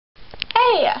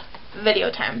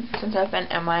video time. Since I've been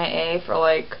MIA for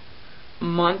like a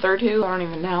month or two, I don't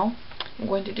even know. I'm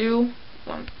going to do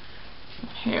one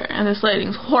here, and this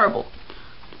lighting's horrible.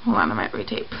 Hold on, I might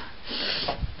retape.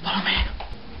 Follow me.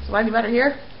 So why do better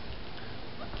here?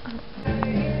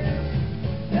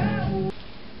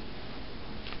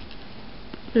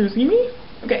 Can you see me?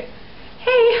 Okay.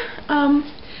 Hey,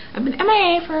 I've been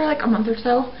MIA for like a month or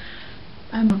so.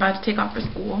 I'm about to take off for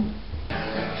school.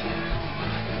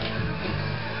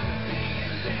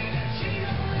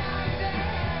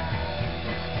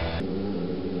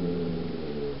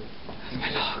 That's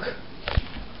my dog.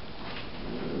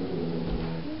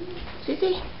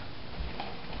 Cece?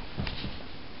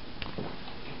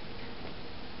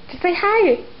 Just say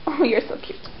hi. Oh, you're so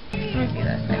cute. Let me see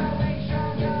this thing.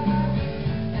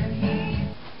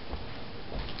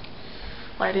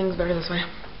 Lighting's better this way,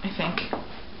 I think.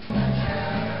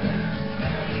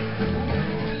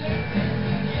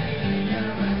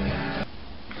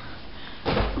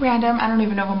 Random, I don't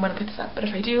even know if I'm gonna put this up, but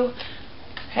if I do,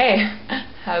 hey,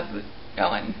 how's it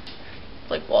going?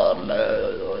 Like, well,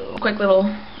 quick little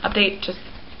update, just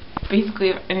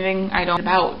basically anything I don't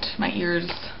about my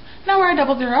ears. Now we're at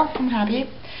 00, I'm happy.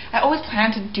 I always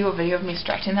plan to do a video of me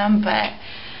stretching them, but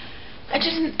I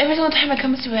just, every single time it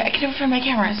comes to it, I can never find my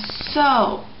camera,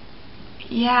 so,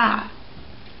 yeah.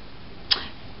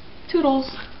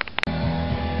 Toodles.